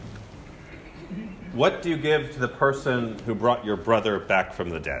What do you give to the person who brought your brother back from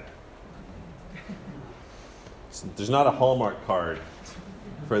the dead? There's not a Hallmark card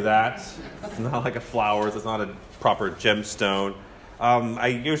for that. It's not like a flowers. It's not a proper gemstone. I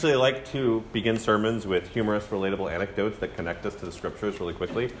usually like to begin sermons with humorous, relatable anecdotes that connect us to the scriptures really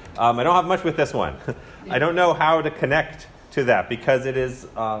quickly. I don't have much with this one. I don't know how to connect to that because it is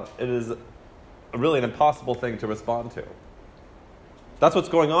really an impossible thing to respond to. That's what's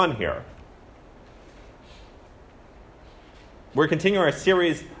going on here. We're continuing our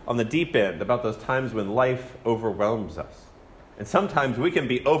series on the deep end about those times when life overwhelms us. And sometimes we can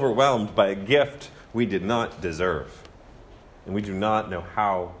be overwhelmed by a gift we did not deserve. And we do not know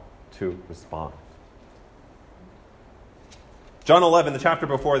how to respond. John 11, the chapter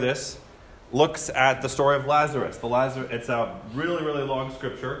before this, looks at the story of Lazarus. It's a really, really long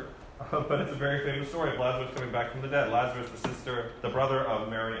scripture, but it's a very famous story of Lazarus coming back from the dead. Lazarus, the brother of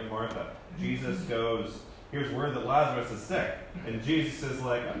Mary and Martha. Jesus goes, here's word that Lazarus is sick. And Jesus is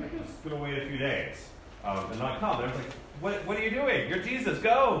like, I'm just going to wait a few days and not come. And everyone's like, what are you doing? You're Jesus.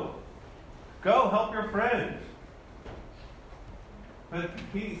 Go. Go help your friend. But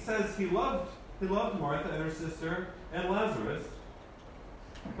he says he loved Martha and her sister and Lazarus,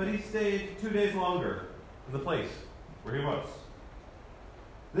 but he stayed 2 days longer in the place where he was.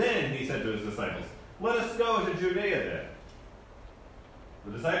 Then he said to his disciples, let us go to Judea then.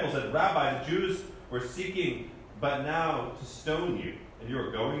 The disciples said, Rabbi, the Jews were seeking but now to stone you, and you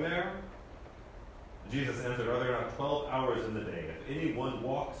are going there? Jesus answered, are there not 12 hours in the day? If anyone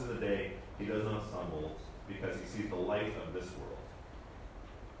walks in the day, he does not stumble, because he sees the light of this world.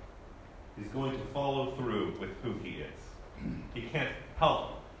 He's going to follow through with who he is. He can't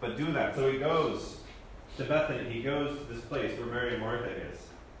help but do that. So he goes to Bethany. He goes to this place where Mary and Martha is.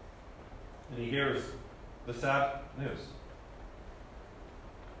 And he hears the sad news.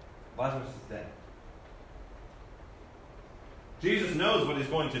 Lazarus is dead. Jesus knows what he's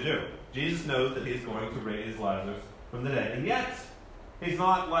going to do. Jesus knows that he's going to raise Lazarus from the dead. And yet, he's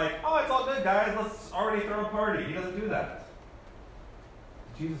not like, oh, it's all good, guys. Let's already throw a party. He doesn't do that.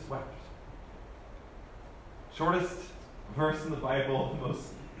 Jesus wept. Shortest verse in the Bible, most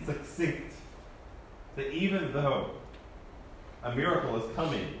succinct. That even though a miracle is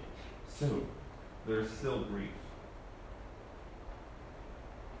coming soon, there's still grief.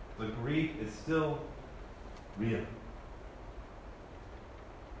 The grief is still real.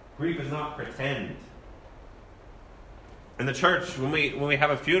 Grief is not pretend. In the church, when we have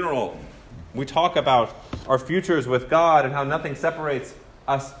a funeral, we talk about our futures with God and how nothing separates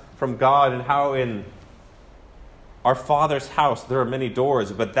us from God and how in our Father's house there are many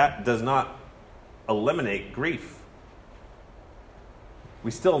doors, but that does not eliminate grief. We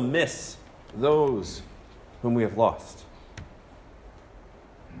still miss those whom we have lost.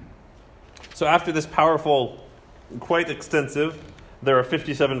 So after this powerful, quite extensive, there are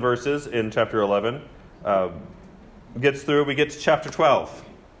 57 verses in chapter 11, we get to chapter 12,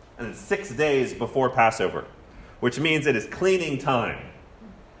 and it's 6 days before Passover, which means it is cleaning time.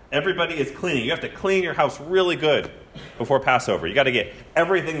 Everybody is cleaning. You have to clean your house really good before Passover. You got to get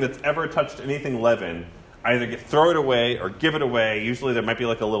everything that's ever touched anything leaven, either throw it away or give it away. Usually there might be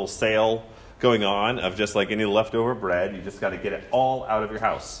like a little sale going on of just like any leftover bread. You just got to get it all out of your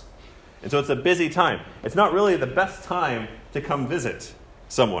house. And so it's a busy time. It's not really the best time to come visit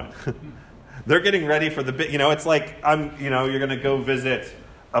someone. They're getting ready for it's like you're going to go visit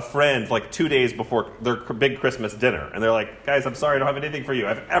a friend like 2 days before their big Christmas dinner. And they're like, guys, I'm sorry, I don't have anything for you. I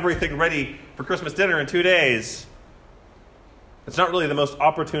have everything ready for Christmas dinner in 2 days. It's not really the most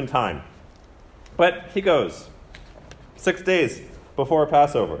opportune time. But he goes. 6 days before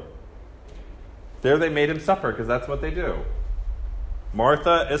Passover. There they made him supper, because that's what they do.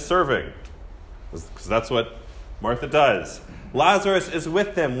 Martha is serving, because that's what Martha does. Lazarus is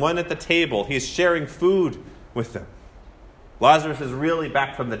with them, one at the table. He's sharing food with them. Lazarus is really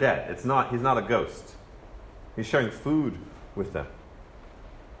back from the dead. He's not a ghost. He's sharing food with them.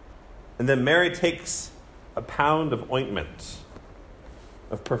 And then Mary takes a pound of ointment,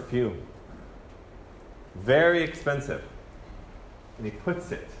 of perfume, very expensive, and he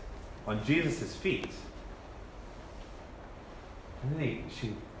puts it on Jesus' feet. And then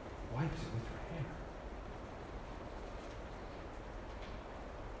she wipes it with her hair.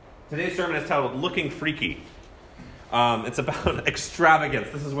 Today's sermon is titled Looking Freaky. It's about extravagance.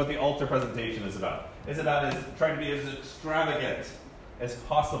 This is what the altar presentation is about. It's about trying to be as extravagant as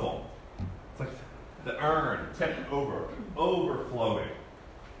possible. It's like the urn tipped over, overflowing.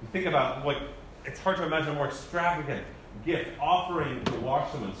 You think about it's hard to imagine a more extravagant gift, offering to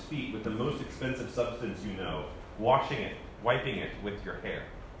wash someone's feet with the most expensive substance you know, washing it, wiping it with your hair.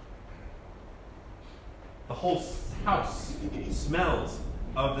 The whole house smells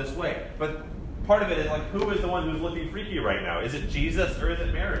of this way. But part of it is like, who is the one who's looking freaky right now? Is it Jesus or is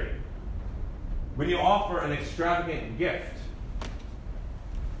it Mary? When you offer an extravagant gift,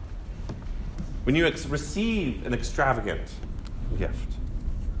 when you receive an extravagant gift.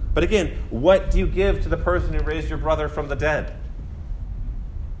 But again, what do you give to the person who raised your brother from the dead?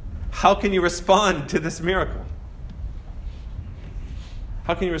 How can you respond to this miracle?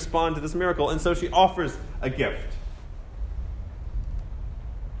 How can you respond to this miracle? And so she offers a gift.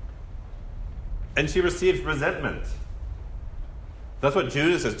 And she receives resentment. That's what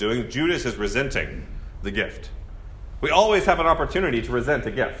Judas is doing. Judas is resenting the gift. We always have an opportunity to resent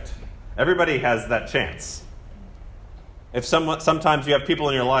a gift. Everybody has that chance. If sometimes you have people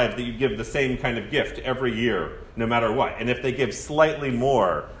in your life that you give the same kind of gift every year, no matter what. And if they give slightly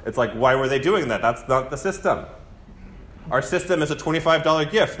more, it's like, why were they doing that? That's not the system. Our system is a $25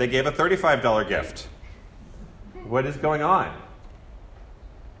 gift. They gave a $35 gift. What is going on?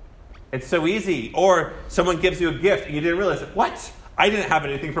 It's so easy. Or someone gives you a gift and you didn't realize it. What? I didn't have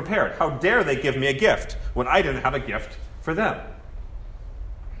anything prepared. How dare they give me a gift when I didn't have a gift for them?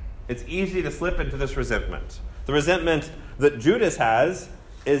 It's easy to slip into this resentment. The resentment that Judas has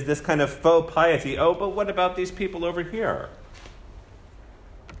is this kind of faux piety. Oh, but what about these people over here?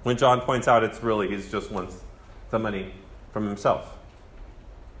 When John points out it's really, he just wants the money from himself.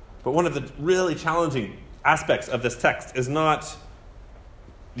 But one of the really challenging aspects of this text is not,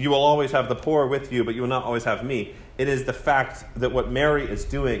 you will always have the poor with you, but you will not always have me. It is the fact that what Mary is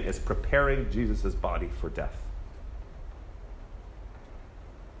doing is preparing Jesus' body for death.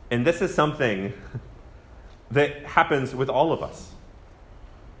 And this is something that happens with all of us.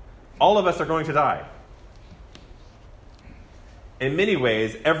 All of us are going to die. In many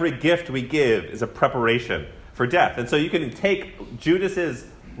ways, every gift we give is a preparation for death. And so you can take Judas's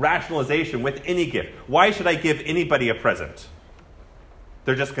rationalization with any gift. Why should I give anybody a present?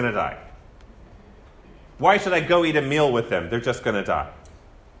 They're just going to die. Why should I go eat a meal with them? They're just going to die.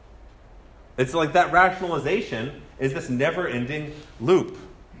 It's like that rationalization is this never-ending loop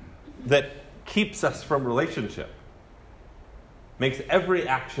that keeps us from relationship, makes every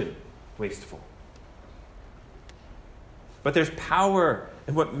action wasteful. But there's power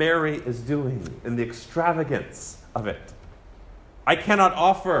in what Mary is doing, in the extravagance of it. I cannot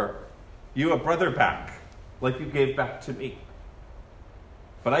offer you a brother back like you gave back to me,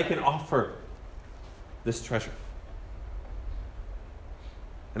 but I can offer this treasure.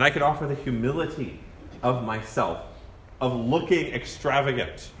 And I can offer the humility of myself, of looking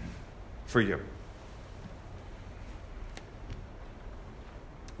extravagant for you.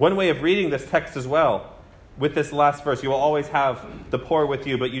 One way of reading this text as well, with this last verse, you will always have the poor with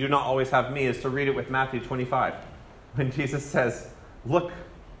you, but you do not always have me, is to read it with Matthew 25. When Jesus says, look,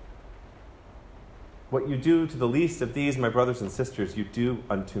 what you do to the least of these, my brothers and sisters, you do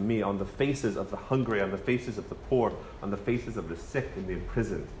unto me. On the faces of the hungry, on the faces of the poor, on the faces of the sick and the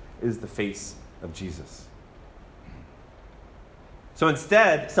imprisoned, is the face of Jesus. So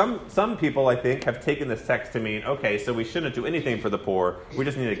instead, some people, I think, have taken this text to mean, okay, so we shouldn't do anything for the poor. We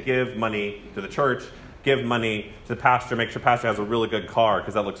just need to give money to the church, give money to the pastor, make sure pastor has a really good car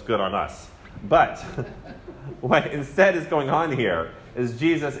because that looks good on us. But what instead is going on here is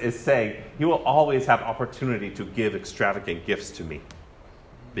Jesus is saying, you will always have opportunity to give extravagant gifts to me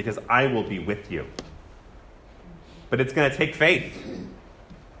because I will be with you. But it's going to take faith.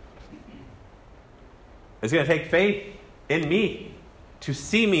 It's going to take faith in me to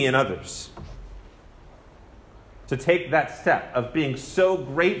see me in others. To take that step of being so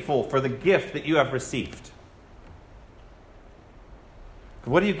grateful for the gift that you have received.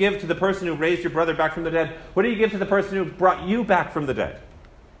 What do you give to the person who raised your brother back from the dead? What do you give to the person who brought you back from the dead?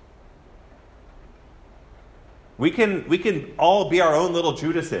 We can all be our own little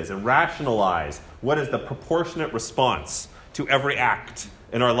Judases and rationalize what is the proportionate response to every act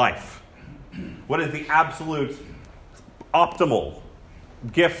in our life. What is the absolute optimal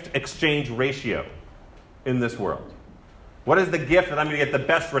gift exchange ratio in this world? What is the gift that I'm going to get the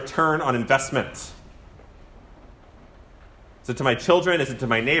best return on investment? Is it to my children? Is it to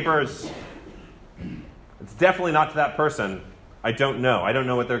my neighbors? It's definitely not to that person. I don't know. I don't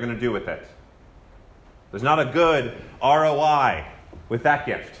know what they're going to do with it. There's not a good ROI with that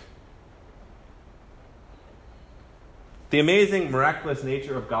gift. The amazing, miraculous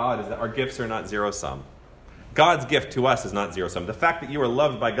nature of God is that our gifts are not zero-sum. God's gift to us is not zero-sum. The fact that you are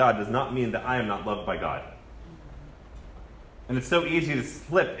loved by God does not mean that I am not loved by God. And it's so easy to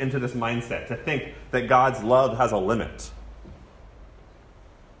slip into this mindset, to think that God's love has a limit.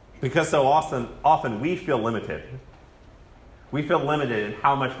 Because so often we feel limited. We feel limited in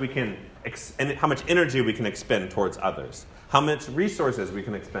how much we can and how much energy we can expend towards others, how much resources we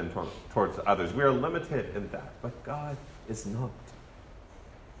can expend towards others. We are limited in that, but God is not.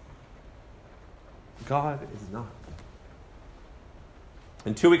 God is not.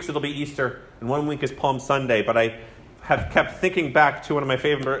 In 2 weeks it'll be Easter, and 1 week is Palm Sunday, but I have kept thinking back to one of my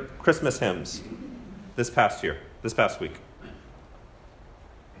favorite Christmas hymns this past week.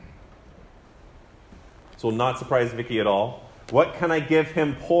 This will not surprise Vicky at all. What can I give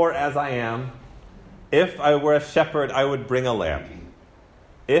him, poor as I am? If I were a shepherd, I would bring a lamb.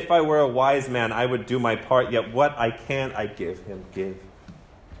 If I were a wise man, I would do my part. Yet what I can, I give him, give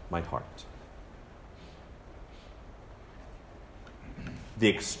my heart.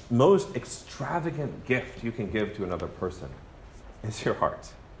 The most extravagant gift you can give to another person is your heart,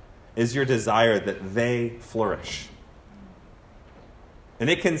 is your desire that they flourish. And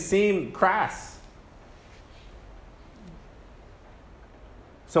it can seem crass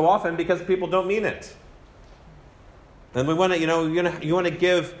so often because people don't mean it. And we want to, you want to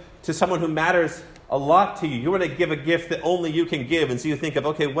give to someone who matters a lot to you. You want to give a gift that only you can give. And so you think of,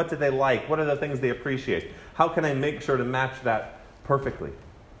 okay, what do they like? What are the things they appreciate? How can I make sure to match that perfectly?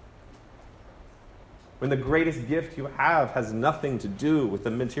 When the greatest gift you have has nothing to do with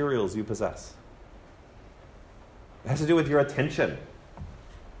the materials you possess. It has to do with your attention.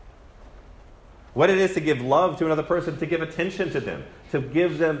 What it is to give love to another person, to give attention to them, to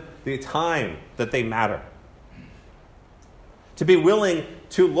give them the time that they matter. To be willing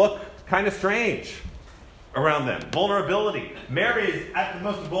to look kind of strange around them. Vulnerability. Mary is at the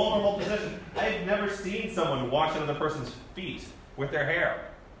most vulnerable position. I've never seen someone wash another person's feet with their hair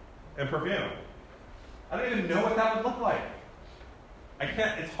and perfume. I don't even know what that would look like.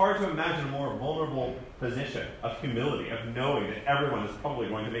 It's hard to imagine a more vulnerable position of humility, of knowing that everyone is probably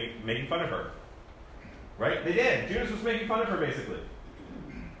going to be making fun of her. Right? They did. Judas was making fun of her, basically.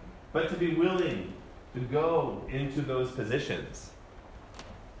 But to be willing to go into those positions,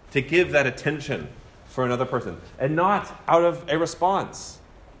 to give that attention for another person, and not out of a response,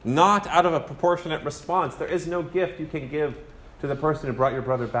 not out of a proportionate response. There is no gift you can give to the person who brought your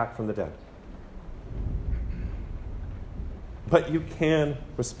brother back from the dead. But you can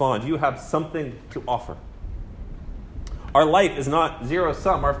respond. You have something to offer. Our life is not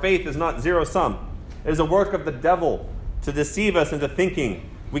zero-sum. Our faith is not zero-sum. It is a work of the devil to deceive us into thinking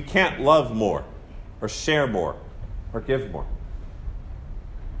we can't love more, or share more, or give more.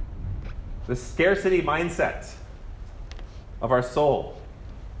 The scarcity mindset of our soul,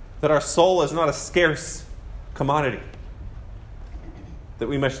 that our soul is not a scarce commodity that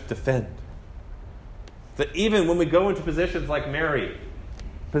we must defend. That even when we go into positions like Mary,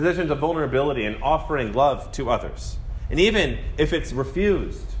 positions of vulnerability and offering love to others, and even if it's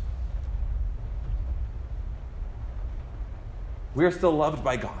refused, we are still loved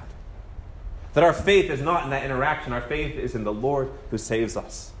by God. That our faith is not in that interaction. Our faith is in the Lord who saves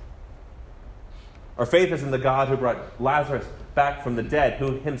us. Our faith is in the God who brought Lazarus back from the dead,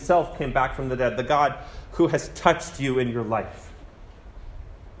 who himself came back from the dead, the God who has touched you in your life.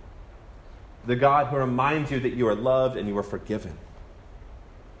 The God who reminds you that you are loved and you are forgiven.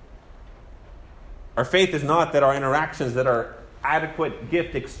 Our faith is not that our interactions, that our adequate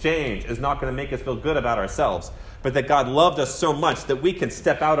gift exchange is not going to make us feel good about ourselves, but that God loved us so much that we can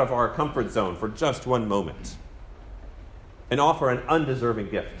step out of our comfort zone for just one moment and offer an undeserving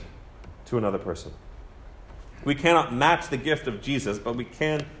gift to another person. We cannot match the gift of Jesus, but we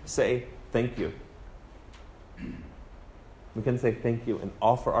can say thank you. We can say thank you and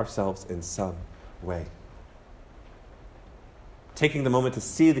offer ourselves in some way. Taking the moment to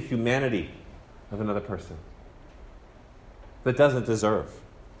see the humanity of another person that doesn't deserve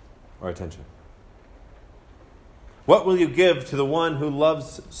our attention. What will you give to the one who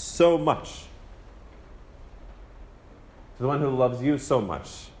loves so much? To the one who loves you so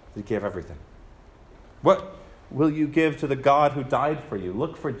much that he gave everything. What will you give to the God who died for you?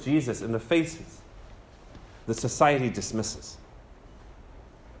 Look for Jesus in the faces that society dismisses,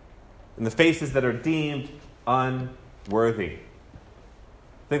 in the faces that are deemed unworthy. I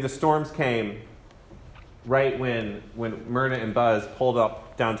think the storms came right when Myrna and Buzz pulled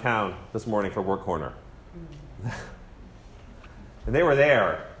up downtown this morning for Work Corner. And they were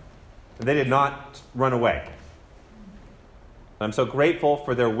there, and they did not run away. I'm so grateful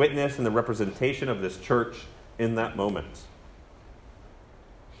for their witness and the representation of this church in that moment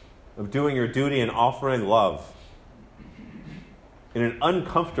of doing your duty and offering love in an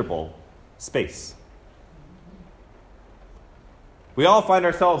uncomfortable space. We all find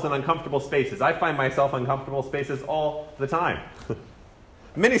ourselves in uncomfortable spaces. I find myself in uncomfortable spaces all the time.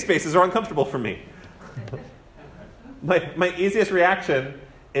 Many spaces are uncomfortable for me. My easiest reaction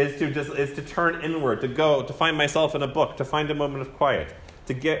is to turn inward, to find myself in a book, to find a moment of quiet,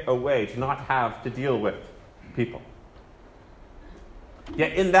 to get away, to not have to deal with people.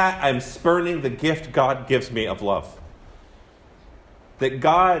 Yet in that, I'm spurning the gift God gives me of love.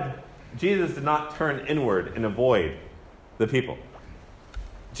 That Jesus did not turn inward and avoid the people.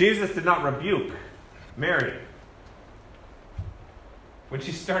 Jesus did not rebuke Mary when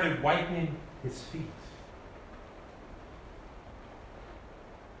she started wiping his feet.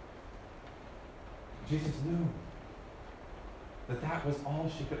 Jesus knew that was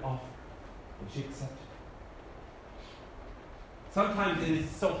all she could offer, and she accepted it. Sometimes it is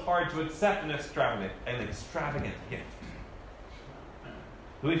so hard to accept an extravagant gift.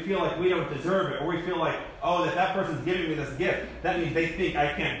 We feel like we don't deserve it, or we feel like, oh, if that person's giving me this gift, that means they think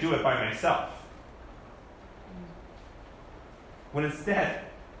I can't do it by myself. When instead,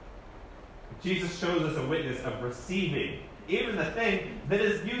 Jesus shows us a witness of receiving even the thing that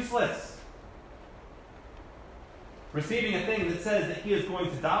is useless. Receiving a thing that says that he is going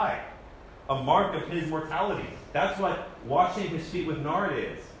to die. A mark of his mortality. That's what washing his feet with nard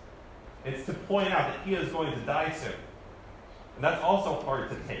is. It's to point out that he is going to die soon. And that's also hard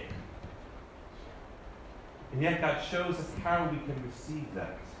to take. And yet God shows us how we can receive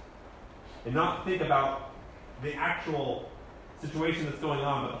that. And not think about the actual situation that's going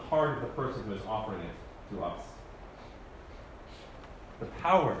on, but the heart of the person who is offering it to us. The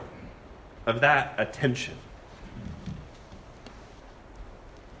power of that attention.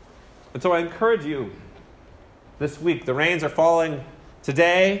 And so I encourage you this week. The rains are falling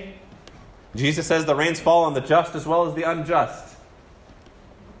today. Jesus says the rains fall on the just as well as the unjust.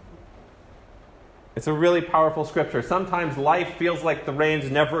 It's a really powerful scripture. Sometimes life feels like the rains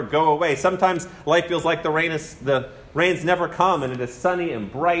never go away. Sometimes life feels like the rains never come, and it is sunny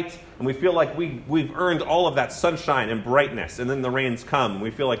and bright, and we feel like we've earned all of that sunshine and brightness, and then the rains come, and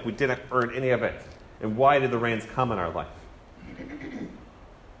we feel like we didn't earn any of it. And why did the rains come in our life?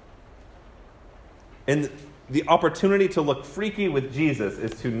 And the opportunity to look freaky with Jesus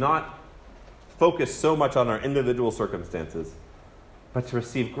is to not focus so much on our individual circumstances, but to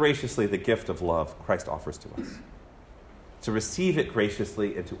receive graciously the gift of love Christ offers to us. To receive it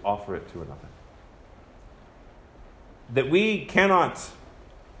graciously and to offer it to another. That we cannot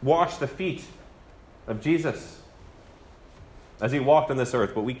wash the feet of Jesus as he walked on this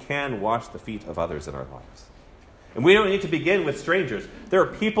earth, but we can wash the feet of others in our lives. And we don't need to begin with strangers. There are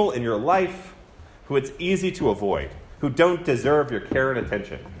people in your life who it's easy to avoid, who don't deserve your care and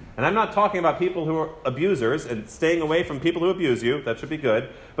attention. And I'm not talking about people who are abusers and staying away from people who abuse you. That should be good.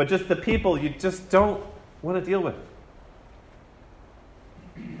 But just the people you just don't want to deal with.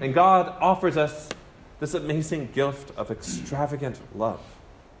 And God offers us this amazing gift of extravagant love.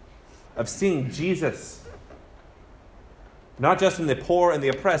 Of seeing Jesus, not just in the poor and the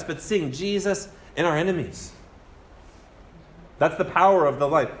oppressed, but seeing Jesus in our enemies. That's the power of the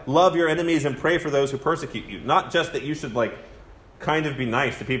life. Love your enemies and pray for those who persecute you. Not just that you should kind of be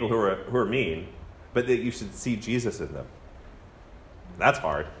nice to people who are mean, but that you should see Jesus in them. That's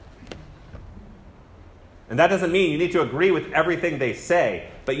hard. And that doesn't mean you need to agree with everything they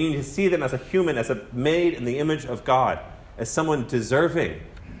say, but you need to see them as a human, as a made in the image of God, as someone deserving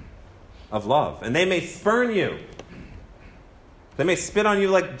of love. And they may spurn you. They may spit on you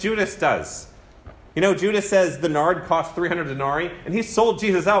like Judas does. You know, Judas says the nard cost 300 denarii, and he sold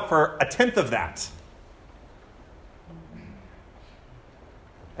Jesus out for a tenth of that.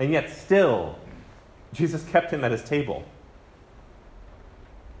 And yet still, Jesus kept him at his table.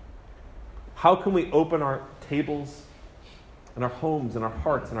 How can we open our tables and our homes and our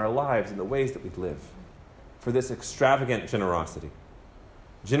hearts and our lives and the ways that we live for this extravagant generosity?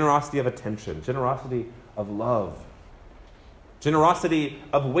 Generosity of attention, generosity of love, generosity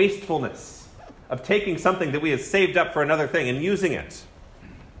of wastefulness, of taking something that we have saved up for another thing and using it,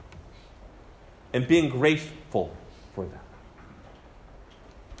 and being grateful for that.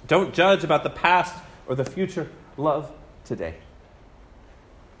 Don't judge about the past or the future. Love today.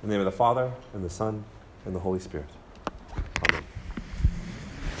 In the name of the Father, and the Son, and the Holy Spirit.